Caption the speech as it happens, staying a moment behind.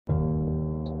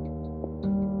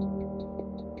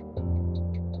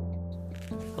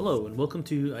Hello, and welcome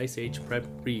to Ice Age Prep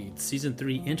Reads, Season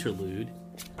 3 Interlude,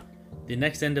 The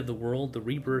Next End of the World, The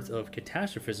Rebirth of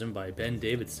Catastrophism by Ben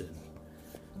Davidson.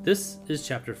 This is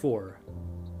Chapter 4,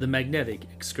 The Magnetic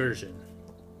Excursion,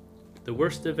 The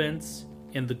Worst Events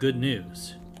and the Good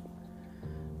News.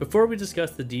 Before we discuss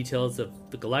the details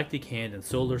of the Galactic Hand and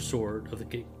Solar Sword of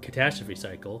the Catastrophe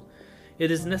Cycle,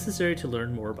 it is necessary to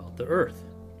learn more about the Earth.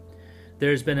 There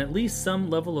has been at least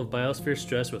some level of biosphere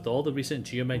stress with all the recent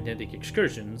geomagnetic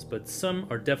excursions, but some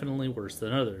are definitely worse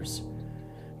than others.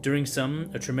 During some,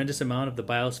 a tremendous amount of the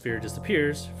biosphere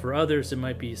disappears. For others, it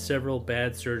might be several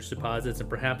bad surge deposits and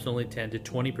perhaps only 10 to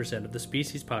 20% of the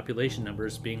species population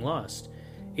numbers being lost,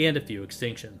 and a few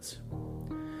extinctions.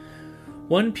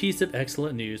 One piece of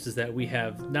excellent news is that we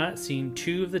have not seen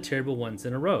two of the terrible ones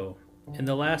in a row, and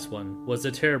the last one was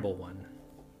a terrible one.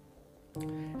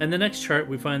 In the next chart,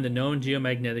 we find the known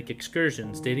geomagnetic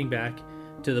excursions dating back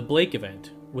to the Blake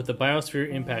event, with a biosphere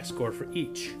impact score for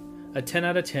each. A 10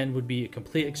 out of 10 would be a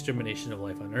complete extermination of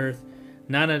life on Earth.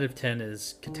 9 out of 10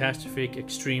 is catastrophic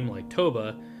extreme like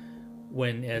Toba,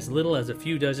 when as little as a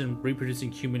few dozen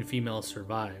reproducing human females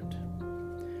survived.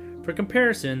 For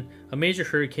comparison, a major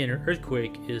hurricane or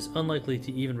earthquake is unlikely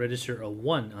to even register a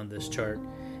 1 on this chart,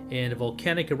 and a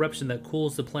volcanic eruption that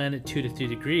cools the planet 2 to 3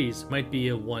 degrees might be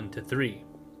a 1 to 3.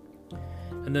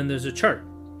 And then there's a chart,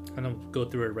 and I'll go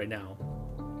through it right now.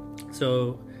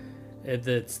 So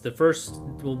the first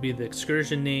will be the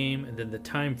excursion name, and then the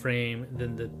time frame, and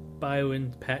then the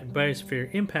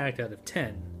biosphere impact out of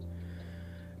 10.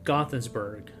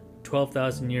 Gothenburg,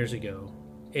 12,000 years ago,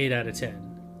 8 out of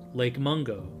 10. Lake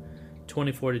Mungo,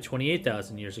 24 to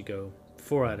 28,000 years ago,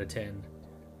 4 out of 10.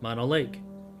 Mono Lake,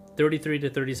 33 to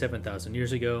 37,000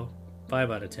 years ago,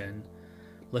 5 out of 10.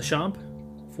 Lachamp,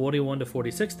 41 to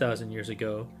 46,000 years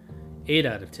ago, 8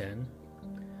 out of 10.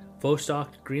 Vostok,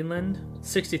 Greenland,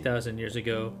 60,000 years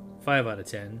ago, 5 out of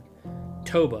 10.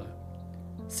 Toba,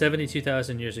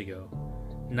 72,000 years ago,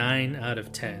 9 out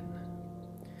of 10.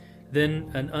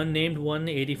 Then an unnamed one,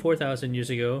 84,000 years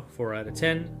ago, 4 out of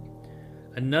 10.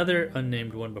 Another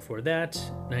unnamed one before that,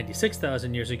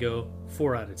 96,000 years ago,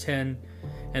 4 out of 10.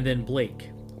 And then Blake,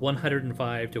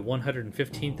 105 to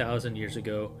 115,000 years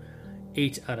ago,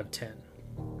 8 out of 10.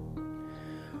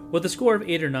 With a score of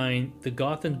 8 or 9, the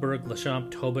Gothenburg,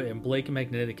 Lachamp, Toba, and Blake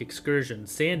magnetic excursions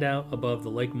stand out above the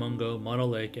Lake Mungo, Mono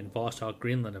Lake, and Vostok,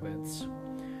 Greenland events.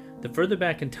 The further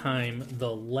back in time,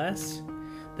 the less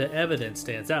the evidence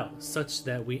stands out, such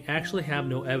that we actually have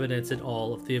no evidence at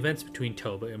all of the events between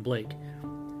Toba and Blake.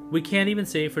 We can't even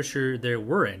say for sure there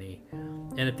were any,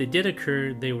 and if they did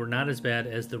occur, they were not as bad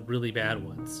as the really bad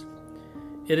ones.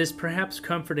 It is perhaps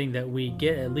comforting that we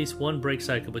get at least one break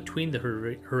cycle between the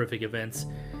horrific events,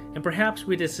 and perhaps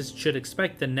we just should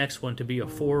expect the next one to be a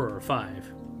 4 or a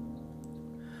 5.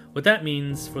 What that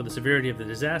means for the severity of the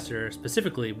disaster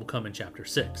specifically will come in Chapter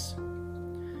 6.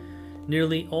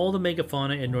 Nearly all the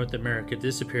megafauna in North America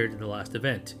disappeared in the last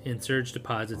event, in surge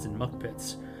deposits and muck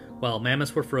pits, while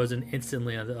mammoths were frozen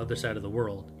instantly on the other side of the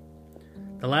world.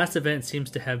 The last event seems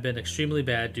to have been extremely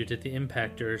bad due to the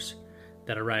impactors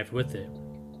that arrived with it.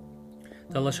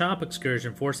 The Lachamp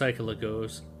excursion 4 cycles ago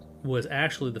was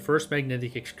actually the first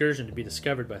magnetic excursion to be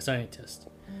discovered by scientists.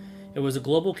 It was a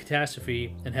global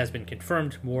catastrophe and has been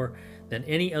confirmed more than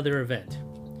any other event.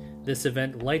 This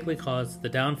event likely caused the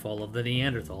downfall of the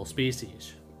Neanderthal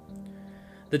species.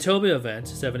 The Toba event,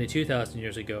 72,000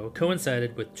 years ago,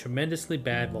 coincided with tremendously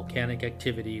bad volcanic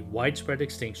activity, widespread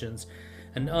extinctions,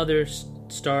 and another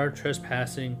star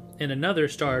trespassing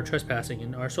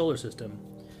in our solar system.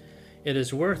 It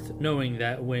is worth knowing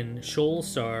that when Shoal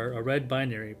Star, a red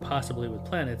binary, possibly with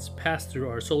planets, passed through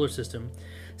our solar system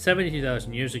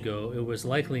 72,000 years ago, it was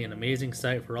likely an amazing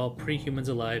sight for all pre-humans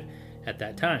alive at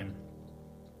that time.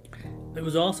 It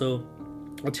was also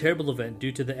a terrible event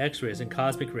due to the X-rays and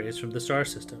cosmic rays from the star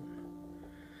system.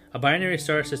 A binary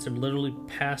star system literally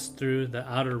passed through the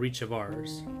outer reach of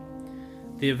ours.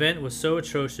 The event was so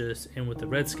atrocious, and with the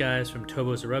red skies from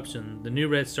Toba's eruption, the new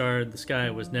red star in the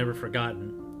sky was never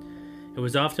forgotten. It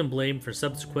was often blamed for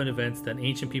subsequent events that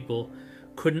ancient people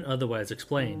couldn't otherwise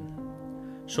explain.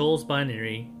 Shoal's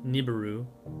binary, Nibiru,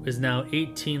 is now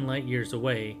 18 light years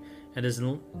away and is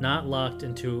not locked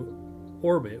into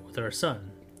orbit with our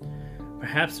sun.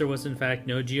 Perhaps there was in fact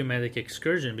no geomagnetic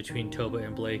excursion between Toba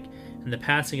and Blake, and the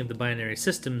passing of the binary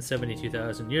system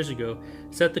 72,000 years ago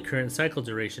set the current cycle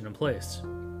duration in place.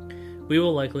 We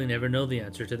will likely never know the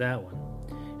answer to that one.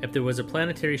 If there was a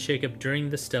planetary shakeup during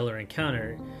the stellar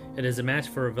encounter, it is a match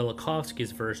for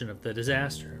Velikovsky's version of the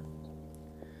disaster.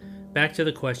 Back to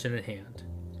the question at hand.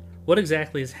 What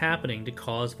exactly is happening to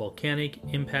cause volcanic,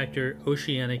 impactor,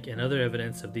 oceanic, and other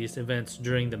evidence of these events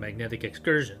during the magnetic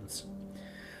excursions?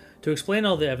 To explain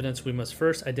all the evidence, we must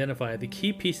first identify the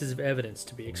key pieces of evidence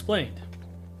to be explained.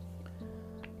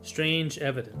 Strange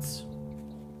evidence.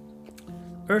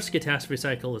 Earth's catastrophe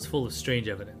cycle is full of strange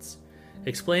evidence.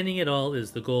 Explaining it all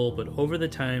is the goal, but over the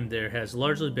time there has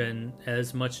largely been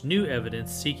as much new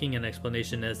evidence seeking an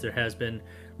explanation as there has been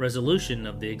resolution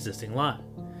of the existing lot.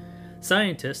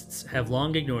 Scientists have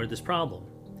long ignored this problem,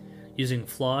 using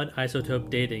flawed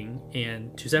isotope dating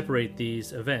and to separate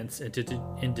these events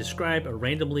and describe a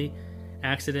randomly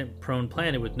accident-prone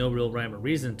planet with no real rhyme or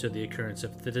reason to the occurrence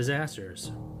of the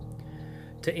disasters.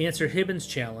 To answer Hibben's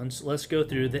challenge, let's go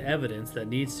through the evidence that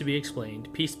needs to be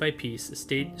explained piece by piece,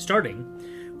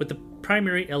 starting with the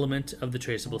primary element of the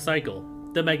traceable cycle,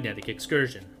 the magnetic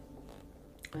excursion.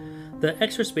 The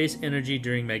extra space energy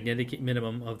during magnetic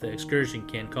minimum of the excursion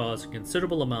can cause a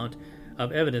considerable amount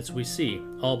of evidence we see,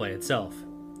 all by itself.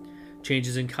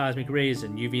 Changes in cosmic rays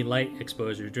and UV light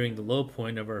exposure during the low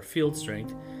point of our field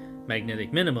strength,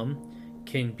 magnetic minimum,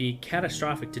 can be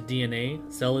catastrophic to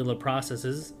DNA, cellular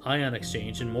processes, ion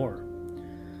exchange, and more.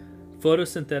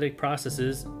 Photosynthetic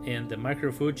processes and the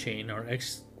microfood chain are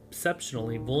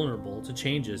exceptionally vulnerable to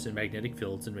changes in magnetic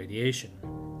fields and radiation.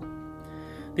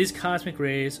 These cosmic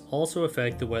rays also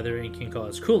affect the weather and can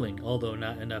cause cooling, although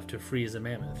not enough to freeze a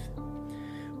mammoth,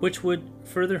 which would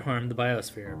further harm the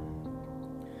biosphere.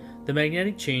 The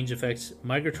magnetic change affects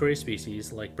migratory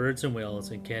species like birds and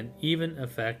whales and can even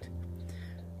affect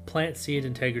plant seed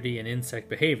integrity and insect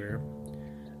behavior.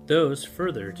 Those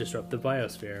further disrupt the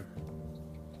biosphere.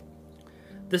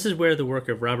 This is where the work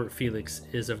of Robert Felix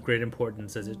is of great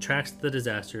importance, as it tracks the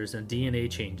disasters and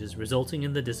DNA changes resulting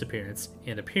in the disappearance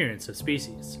and appearance of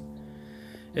species.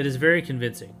 It is very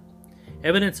convincing.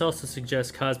 Evidence also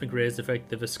suggests cosmic rays affect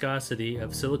the viscosity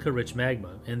of silica-rich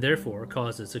magma and therefore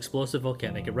causes explosive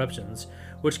volcanic eruptions,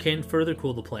 which can further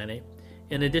cool the planet,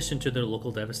 in addition to their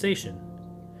local devastation.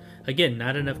 Again,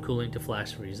 not enough cooling to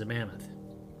flash freeze a mammoth.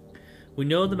 We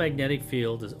know the magnetic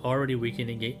field is already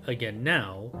weakening again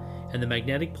now, and the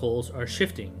magnetic poles are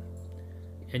shifting.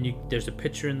 And there's a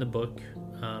picture in the book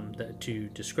to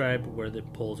describe where the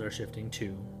poles are shifting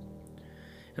to.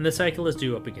 And the cycle is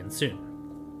due up again soon.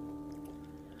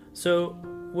 So,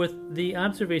 with the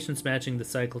observations matching the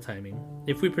cycle timing,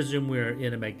 if we presume we are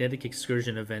in a magnetic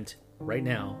excursion event right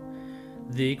now,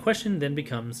 the question then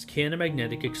becomes, can a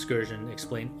magnetic excursion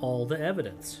explain all the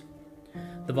evidence?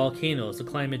 The volcanoes, the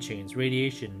climate change,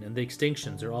 radiation, and the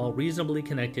extinctions are all reasonably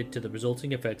connected to the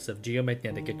resulting effects of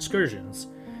geomagnetic excursions.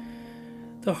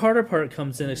 The harder part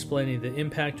comes in explaining the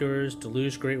impactors,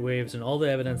 deluge great waves, and all the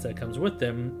evidence that comes with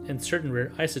them, and certain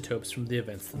rare isotopes from the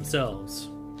events themselves.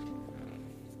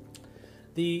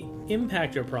 The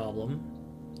impactor problem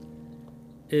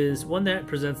is one that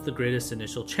presents the greatest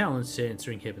initial challenge to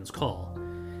answering Hibben's call.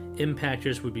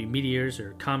 Impactors would be meteors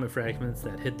or comet fragments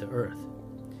that hit the Earth.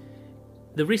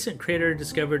 The recent crater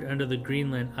discovered under the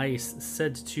Greenland ice,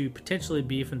 said to potentially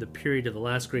be from the period of the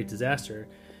last great disaster,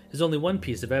 is only one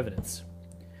piece of evidence.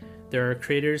 There are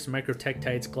craters,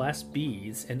 microtectites, glass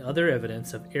beads, and other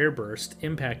evidence of airburst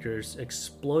impactors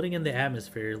exploding in the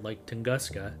atmosphere like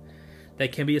Tunguska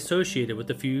that can be associated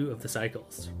with a few of the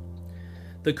cycles.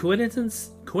 The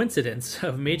coincidence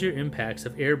of major impacts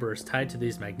of airbursts tied to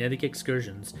these magnetic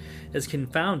excursions is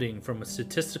confounding from a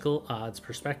statistical odds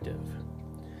perspective.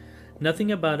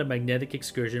 Nothing about a magnetic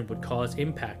excursion would cause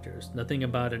impactors. Nothing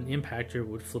about an impactor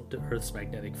would flip the Earth's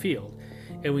magnetic field.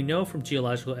 And we know from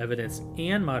geological evidence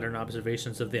and modern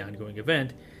observations of the ongoing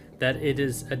event that it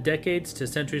is a decades to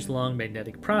centuries long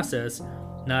magnetic process,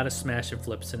 not a smash and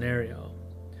flip scenario.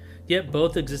 Yet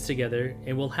both exist together,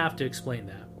 and we'll have to explain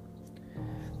that.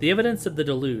 The evidence of the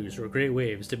deluge or great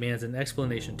waves demands an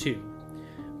explanation too.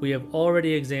 We have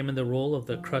already examined the role of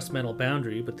the crust-metal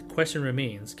boundary, but the question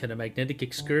remains, can a magnetic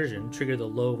excursion trigger the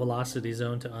low velocity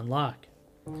zone to unlock?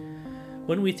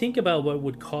 When we think about what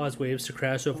would cause waves to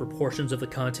crash over portions of the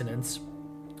continents,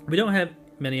 we don't have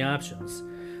many options.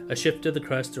 A shift of the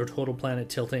crust or total planet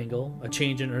tilt angle, a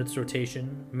change in Earth's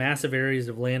rotation, massive areas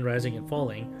of land rising and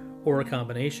falling, or a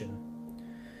combination.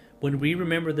 When we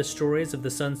remember the stories of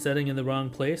the sun setting in the wrong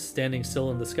place, standing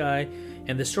still in the sky,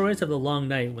 and the stories of the long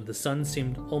night when the sun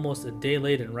seemed almost a day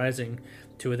late in rising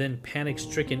to within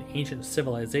panic-stricken ancient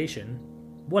civilization,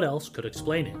 what else could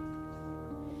explain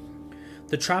it?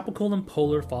 The tropical and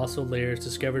polar fossil layers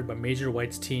discovered by Major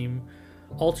White's team,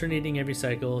 alternating every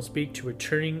cycle, speak to a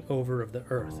turning over of the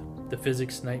Earth, the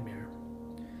physics nightmare.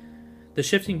 The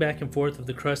shifting back and forth of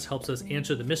the crust helps us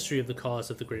answer the mystery of the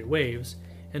cause of the great waves,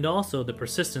 and also the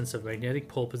persistence of magnetic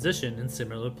pole position in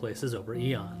similar places over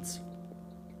eons.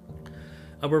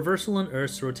 A reversal in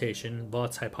Earth's rotation,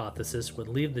 Vaught's hypothesis, would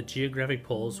leave the geographic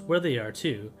poles where they are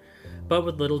too, but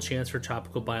with little chance for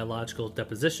tropical biological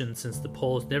deposition since the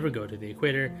poles never go to the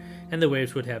equator and the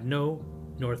waves would have no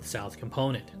north-south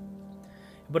component.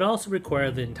 It would also require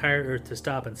the entire Earth to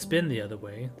stop and spin the other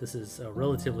way. This is a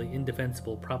relatively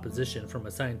indefensible proposition from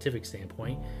a scientific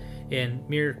standpoint, and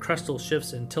mere crustal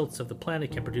shifts and tilts of the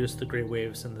planet can produce the great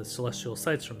waves and the celestial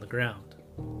sights from the ground.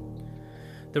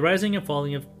 The rising and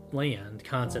falling of land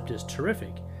concept is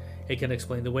terrific. It can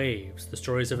explain the waves, the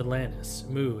stories of Atlantis,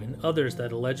 Mu, and others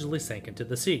that allegedly sank into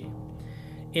the sea.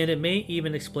 And it may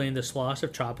even explain the slosh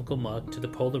of tropical mud to the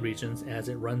polar regions as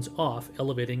it runs off,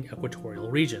 elevating equatorial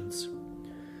regions.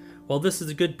 While this is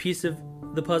a good piece of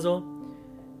the puzzle,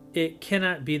 it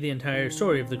cannot be the entire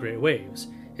story of the great waves.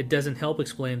 It doesn't help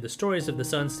explain the stories of the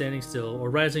sun standing still or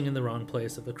rising in the wrong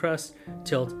place of the crust,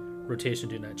 tilt, rotation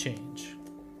do not change.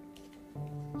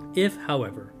 If,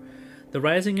 however, the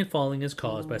rising and falling is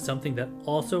caused by something that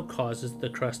also causes the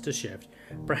crust to shift,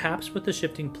 perhaps with the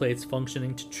shifting plates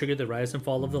functioning to trigger the rise and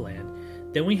fall of the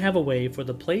land, then we have a way for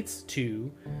the plates to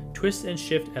twist and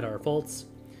shift at our faults,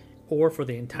 or for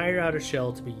the entire outer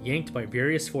shell to be yanked by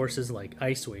various forces like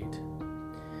ice weight.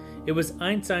 It was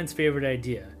Einstein's favorite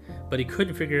idea, but he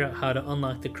couldn't figure out how to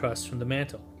unlock the crust from the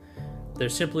mantle. There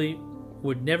simply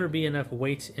would never be enough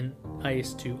weight in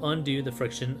ice to undo the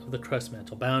friction of the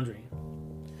crust-mantle boundary.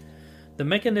 The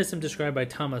mechanism described by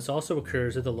Thomas also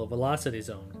occurs at the low velocity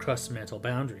zone, crust-mantle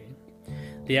boundary.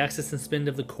 The axis and spin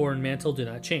of the core and mantle do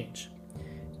not change.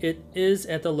 It is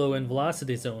at the low end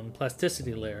velocity zone,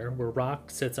 plasticity layer, where rock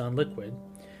sits on liquid,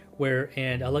 where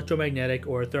an electromagnetic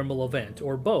or thermal event,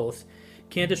 or both,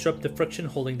 can disrupt the friction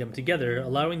holding them together,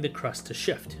 allowing the crust to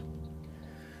shift.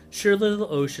 Surely the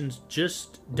oceans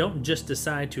don't just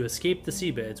decide to escape the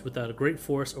seabeds without a great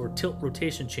force or tilt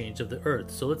rotation change of the Earth,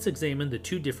 so let's examine the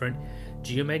two different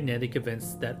geomagnetic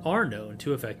events that are known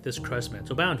to affect this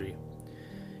crust-mantle boundary.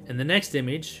 In the next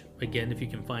image, again, if you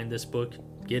can find this book,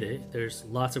 get it, there's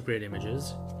lots of great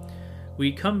images.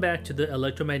 We come back to the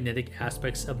electromagnetic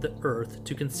aspects of the Earth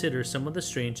to consider some of the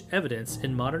strange evidence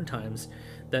in modern times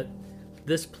that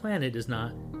this planet is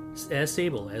not as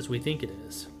stable as we think it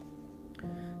is.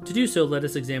 To do so, let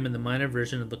us examine the minor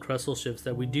version of the crustal shifts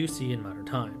that we do see in modern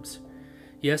times.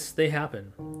 Yes, they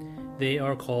happen. They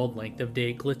are called length of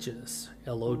day glitches,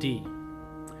 LOD.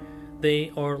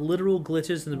 They are literal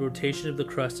glitches in the rotation of the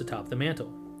crust atop the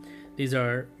mantle. These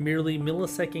are merely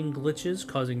millisecond glitches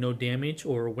causing no damage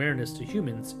or awareness to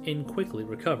humans and quickly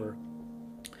recover.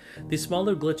 These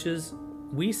smaller glitches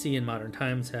we see in modern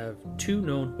times have two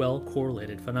known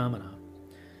well-correlated phenomena.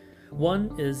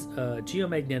 One is a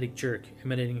geomagnetic jerk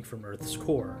emanating from Earth's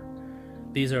core.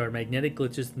 These are magnetic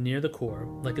glitches near the core,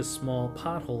 like a small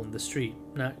pothole in the street,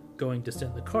 not going to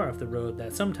send the car off the road,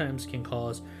 that sometimes can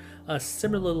cause a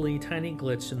similarly tiny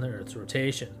glitch in the Earth's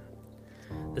rotation.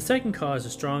 The second cause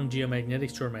is strong geomagnetic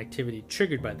storm activity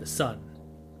triggered by the sun.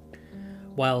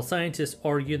 While scientists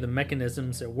argue the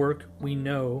mechanisms at work, we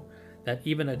know that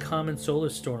even a common solar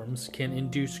storms can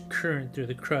induce current through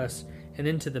the crust and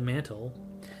into the mantle,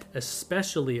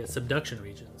 especially at subduction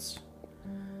regions.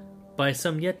 By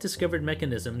some yet discovered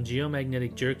mechanism,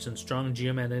 geomagnetic jerks and strong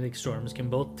geomagnetic storms can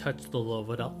both touch the low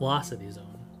velocity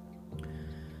zone.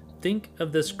 Think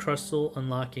of this crustal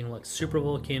unlocking like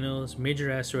supervolcanoes,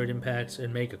 major asteroid impacts,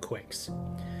 and megaquakes,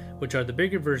 which are the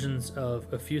bigger versions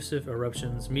of effusive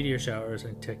eruptions, meteor showers,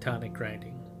 and tectonic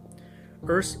grinding.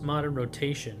 Earth's modern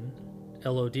rotation,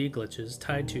 LOD glitches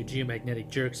tied to geomagnetic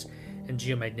jerks and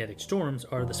geomagnetic storms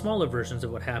are the smaller versions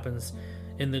of what happens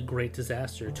in the Great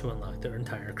Disaster to unlock their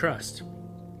entire crust.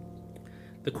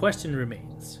 The question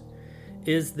remains,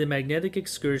 is the magnetic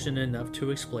excursion enough to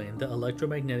explain the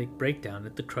electromagnetic breakdown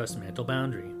at the crust-mantle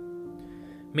boundary?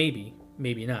 Maybe,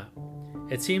 maybe not.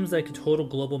 It seems like a total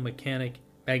global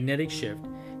magnetic shift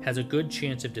has a good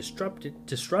chance of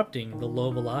disrupting the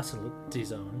low velocity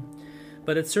zone,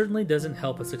 but it certainly doesn't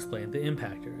help us explain the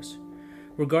impactors.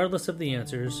 Regardless of the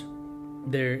answers,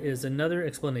 there is another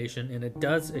explanation, and it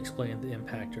does explain the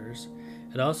impactors.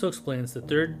 It also explains the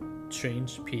third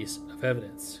strange piece of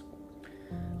evidence.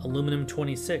 Aluminum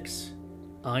 26,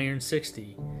 iron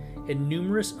 60, and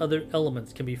numerous other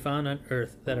elements can be found on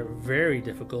Earth that are very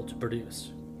difficult to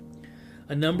produce.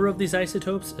 A number of these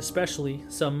isotopes, especially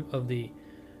some of the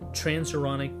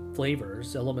transuranic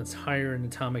flavors, elements higher in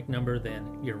atomic number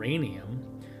than uranium,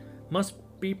 must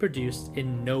be produced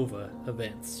in nova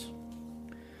events.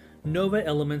 Nova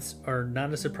elements are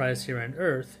not a surprise here on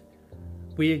Earth.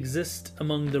 We exist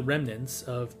among the remnants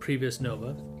of previous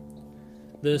nova.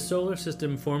 The solar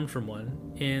system formed from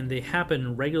one, and they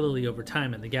happen regularly over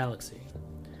time in the galaxy.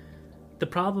 The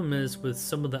problem is with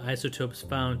some of the isotopes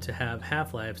found to have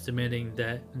half-lives demanding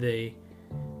that they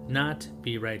not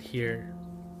be right here.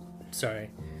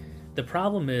 The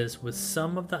problem is with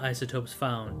some of the isotopes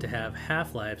found to have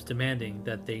half-lives demanding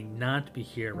that they not be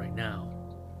here right now.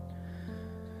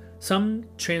 Some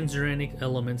transuranic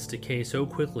elements decay so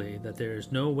quickly that there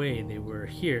is no way they were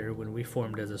here when we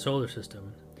formed as a solar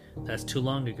system. That's too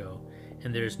long ago,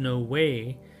 and there's no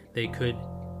way they could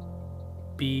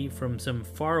be from some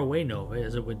faraway nova,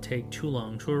 as it would take too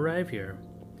long to arrive here.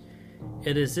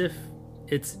 It is if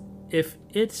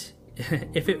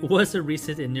it was a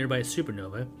recent and nearby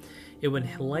supernova, it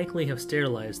would likely have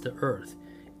sterilized the Earth,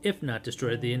 if not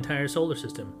destroyed the entire solar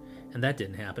system, and that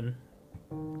didn't happen.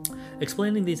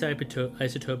 Explaining these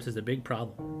isotopes is a big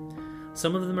problem.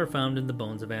 Some of them are found in the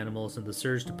bones of animals and the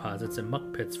surge deposits and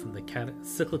muck pits from the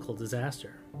cyclical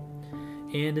disaster,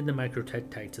 and in the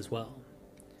microtektites as well.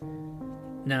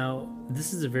 Now,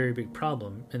 this is a very big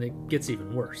problem, and it gets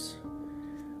even worse.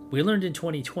 We learned in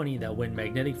 2020 that when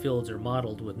magnetic fields are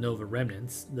modeled with nova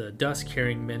remnants, the dust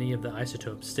carrying many of the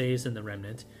isotopes stays in the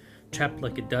remnant, trapped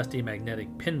like a dusty magnetic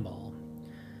pinball,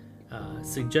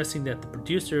 suggesting that the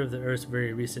producer of the Earth's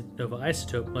very recent nova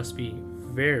isotope must be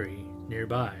very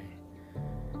nearby.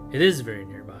 It is very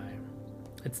nearby.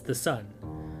 It's the Sun,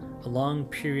 a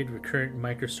long-period recurrent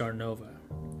microstar nova.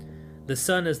 The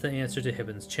Sun is the answer to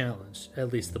Hibben's challenge,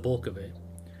 at least the bulk of it.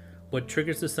 What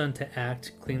triggers the Sun to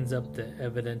act cleans up the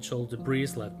evidential debris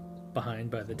left behind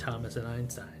by the Thomas and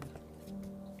Einstein.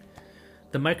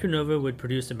 The micronova would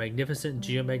produce a magnificent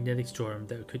geomagnetic storm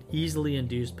that could easily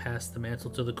induce past the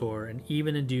mantle to the core and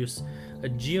even induce a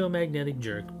geomagnetic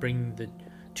jerk, bringing the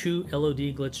two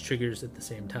LOD glitch triggers at the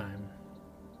same time.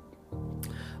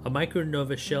 A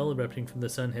micronova shell erupting from the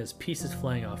Sun has pieces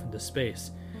flying off into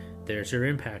space. There's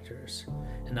your impactors,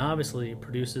 and obviously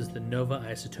produces the nova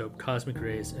isotope cosmic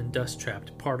rays and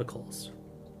dust-trapped particles.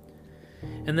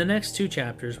 In the next 2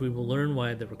 chapters, we will learn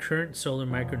why the recurrent solar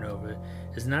micronova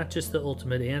is not just the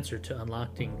ultimate answer to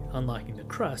unlocking the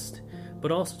crust,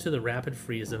 but also to the rapid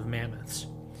freeze of mammoths.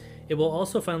 It will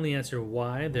also finally answer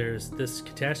why there's this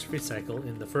catastrophe cycle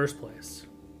in the first place.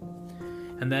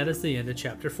 And that is the end of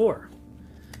chapter 4.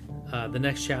 The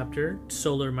next chapter,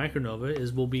 Solar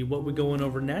Micronova, will be what we're going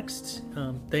over next.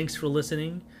 Thanks for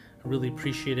listening. I really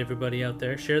appreciate everybody out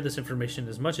there. Share this information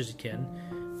as much as you can.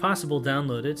 If possible,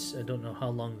 download it. I don't know how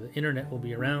long the internet will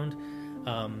be around.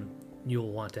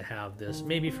 You'll want to have this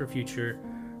maybe for future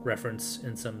reference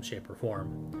in some shape or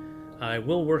form. I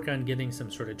will work on getting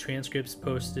some sort of transcripts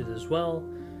posted as well.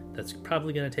 That's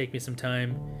probably going to take me some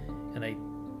time, and I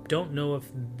don't know if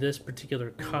this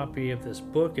particular copy of this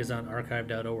book is on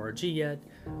archive.org yet.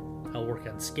 I'll work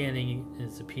on scanning it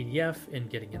as a PDF and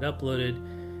getting it uploaded,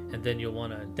 and then you'll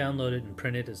want to download it and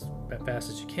print it as fast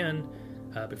as you can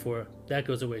before that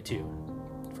goes away too.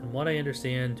 From what I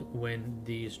understand, when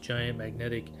these giant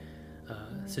magnetic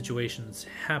situations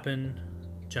happen,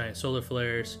 giant solar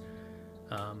flares,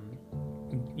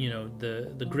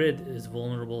 the grid is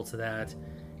vulnerable to that,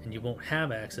 and you won't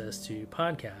have access to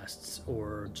podcasts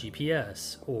or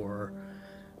GPS or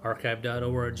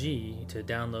archive.org to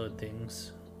download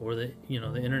things, or the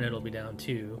internet will be down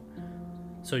too.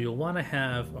 So you'll want to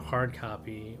have a hard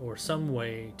copy or some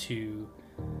way to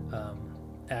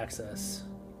access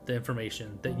the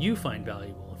information that you find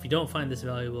valuable. If you don't find this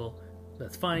valuable,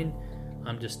 that's fine.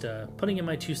 I'm just putting in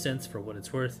my 2 cents for what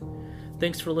it's worth.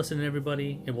 Thanks for listening,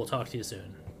 everybody, and we'll talk to you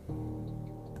soon.